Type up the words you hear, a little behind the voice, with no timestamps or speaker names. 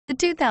The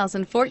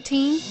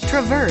 2014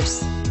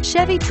 Traverse.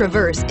 Chevy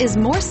Traverse is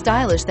more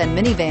stylish than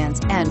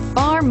minivans and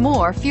far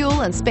more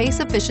fuel and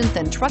space efficient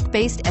than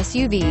truck-based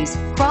SUVs.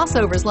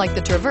 Crossovers like the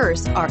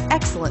Traverse are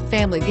excellent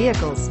family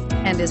vehicles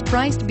and is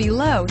priced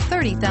below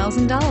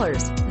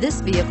 $30,000.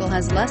 This vehicle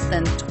has less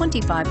than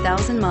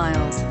 25,000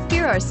 miles.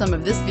 Here are some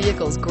of this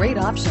vehicle's great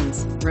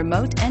options: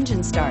 remote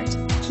engine start,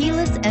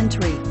 keyless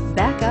entry,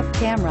 backup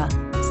camera,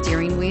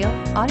 steering wheel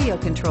audio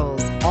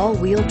controls,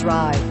 all-wheel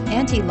drive,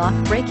 anti-lock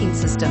braking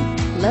system,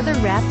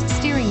 leather-wrapped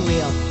steering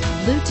wheel,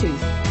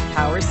 Bluetooth,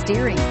 power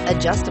steering,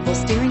 adjustable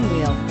steering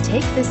wheel.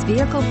 Take this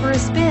vehicle for a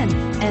spin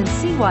and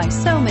see why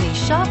so many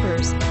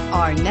shoppers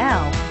are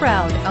now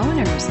proud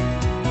owners.